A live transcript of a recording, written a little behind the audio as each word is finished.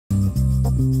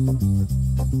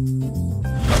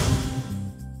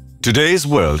Today's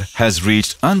world has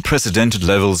reached unprecedented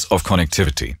levels of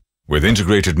connectivity, with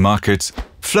integrated markets,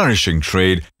 flourishing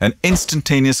trade, and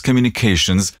instantaneous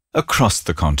communications across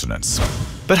the continents.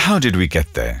 But how did we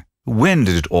get there? When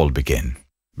did it all begin?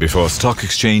 Before stock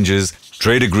exchanges,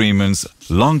 trade agreements,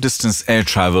 long-distance air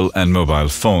travel, and mobile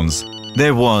phones,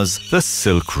 there was the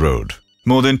Silk Road.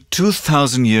 More than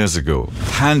 2,000 years ago,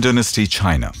 Han Dynasty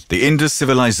China, the Indus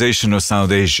civilization of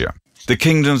South Asia, the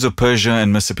kingdoms of Persia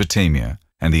and Mesopotamia,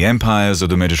 and the empires of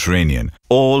the Mediterranean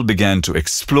all began to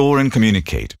explore and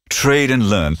communicate, trade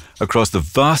and learn across the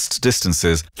vast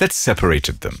distances that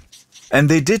separated them. And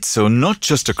they did so not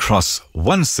just across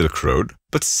one Silk Road,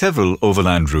 but several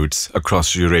overland routes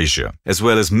across Eurasia, as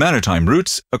well as maritime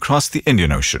routes across the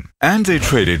Indian Ocean. And they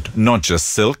traded not just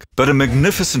silk, but a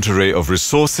magnificent array of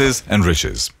resources and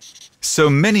riches. So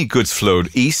many goods flowed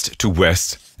east to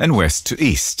west and west to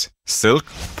east. Silk,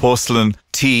 porcelain,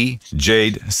 tea,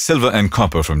 jade, silver and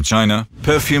copper from China,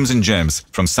 perfumes and gems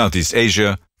from Southeast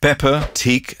Asia, pepper,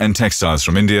 teak and textiles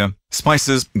from India,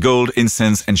 spices, gold,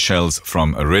 incense and shells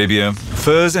from Arabia,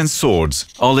 furs and swords,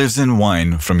 olives and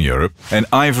wine from Europe, and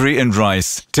ivory and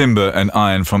rice, timber and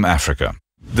iron from Africa.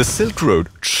 The Silk Road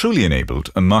truly enabled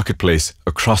a marketplace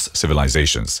across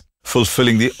civilizations,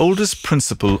 fulfilling the oldest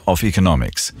principle of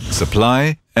economics,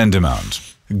 supply and demand.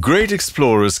 Great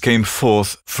explorers came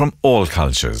forth from all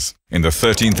cultures. In the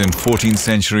 13th and 14th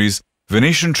centuries,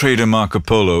 Venetian trader Marco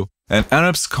Polo and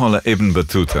Arab scholar Ibn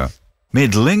Battuta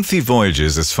made lengthy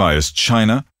voyages as far as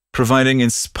China, providing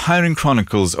inspiring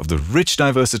chronicles of the rich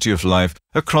diversity of life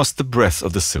across the breadth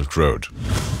of the Silk Road.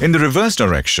 In the reverse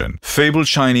direction, fabled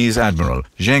Chinese admiral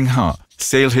Zheng He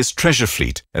sailed his treasure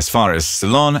fleet as far as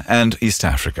Ceylon and East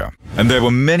Africa. And there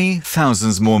were many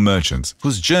thousands more merchants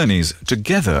whose journeys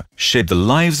together shaped the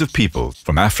lives of people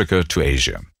from Africa to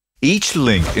Asia. Each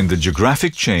link in the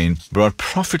geographic chain brought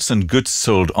profits and goods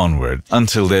sold onward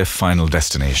until their final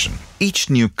destination. Each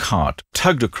new cart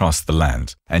tugged across the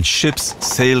land and ships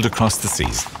sailed across the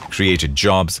seas, created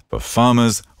jobs for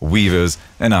farmers, weavers,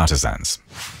 and artisans.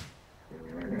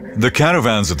 The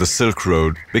caravans of the Silk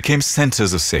Road became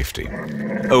centers of safety.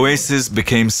 Oases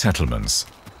became settlements.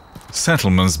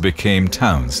 Settlements became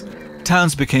towns.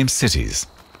 Towns became cities.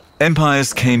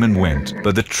 Empires came and went,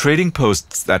 but the trading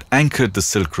posts that anchored the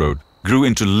Silk Road grew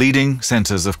into leading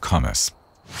centers of commerce.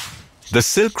 The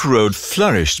Silk Road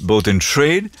flourished both in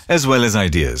trade as well as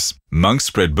ideas. Monks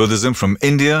spread Buddhism from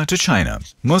India to China.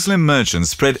 Muslim merchants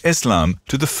spread Islam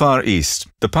to the Far East.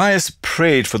 The pious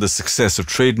prayed for the success of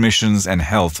trade missions and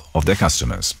health of their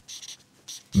customers.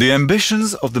 The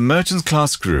ambitions of the merchant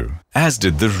class grew, as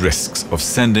did the risks of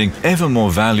sending ever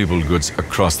more valuable goods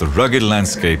across the rugged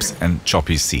landscapes and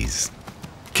choppy seas.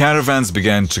 Caravans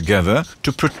began together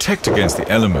to protect against the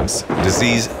elements,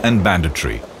 disease and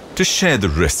banditry, to share the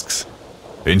risks.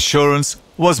 Insurance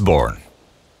was born.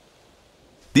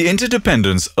 The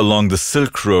interdependence along the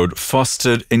Silk Road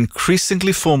fostered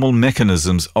increasingly formal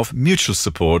mechanisms of mutual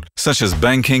support such as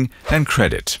banking and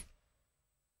credit.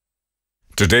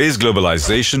 Today's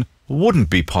globalization wouldn't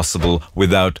be possible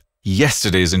without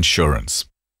yesterday's insurance.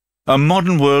 A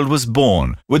modern world was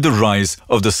born with the rise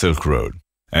of the Silk Road.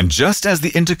 And just as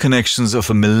the interconnections of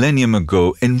a millennium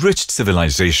ago enriched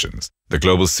civilizations, the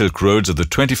global Silk Roads of the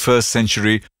 21st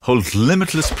century hold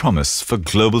limitless promise for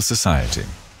global society.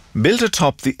 Built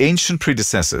atop the ancient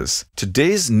predecessors,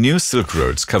 today's new Silk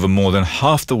Roads cover more than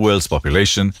half the world's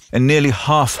population and nearly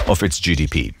half of its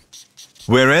GDP.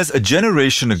 Whereas a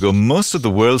generation ago most of the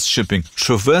world's shipping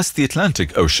traversed the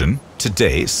Atlantic Ocean,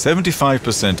 today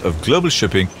 75% of global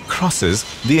shipping crosses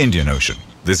the Indian Ocean.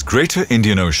 This greater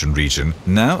Indian Ocean region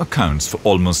now accounts for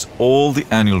almost all the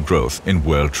annual growth in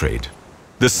world trade.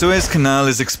 The Suez Canal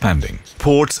is expanding,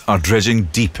 ports are dredging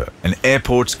deeper, and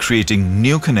airports creating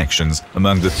new connections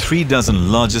among the 36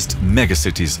 largest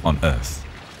megacities on Earth.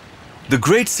 The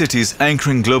great cities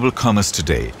anchoring global commerce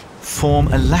today form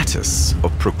a lattice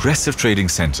of progressive trading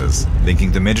centers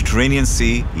linking the Mediterranean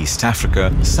Sea, East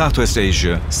Africa, Southwest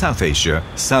Asia, South Asia,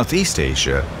 Southeast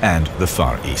Asia, and the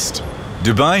Far East.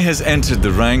 Dubai has entered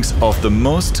the ranks of the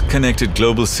most connected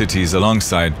global cities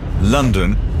alongside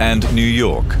London and New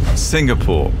York,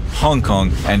 Singapore, Hong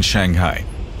Kong and Shanghai.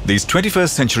 These 21st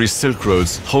century Silk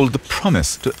Roads hold the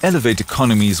promise to elevate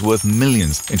economies worth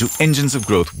millions into engines of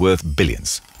growth worth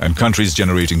billions, and countries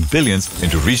generating billions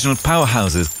into regional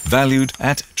powerhouses valued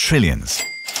at trillions.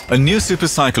 A new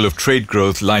supercycle of trade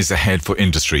growth lies ahead for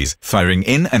industries firing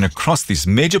in and across these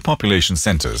major population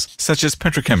centers such as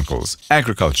petrochemicals,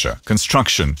 agriculture,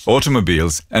 construction,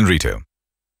 automobiles and retail.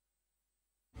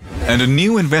 And a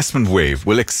new investment wave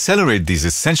will accelerate these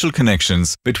essential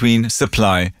connections between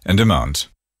supply and demand.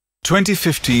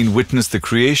 2015 witnessed the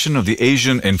creation of the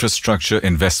Asian Infrastructure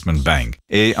Investment Bank,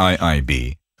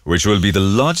 AIIB, which will be the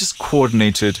largest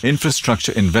coordinated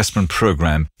infrastructure investment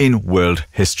program in world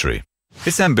history.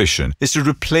 Its ambition is to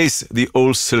replace the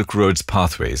old Silk Road's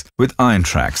pathways with iron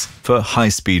tracks for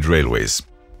high-speed railways.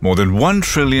 More than $1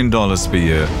 trillion per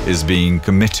year is being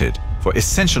committed for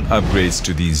essential upgrades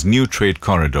to these new trade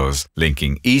corridors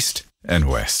linking East and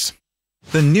West.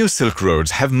 The new Silk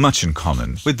Roads have much in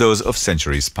common with those of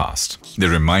centuries past. They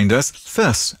remind us,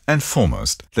 first and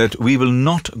foremost, that we will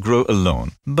not grow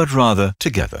alone, but rather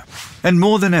together. And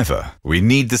more than ever, we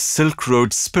need the Silk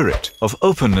Road spirit of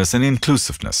openness and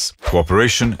inclusiveness,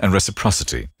 cooperation and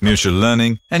reciprocity, mutual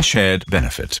learning and shared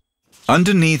benefit.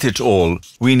 Underneath it all,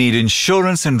 we need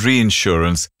insurance and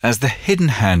reinsurance as the hidden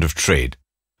hand of trade.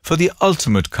 For the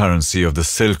ultimate currency of the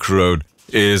Silk Road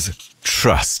is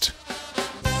trust.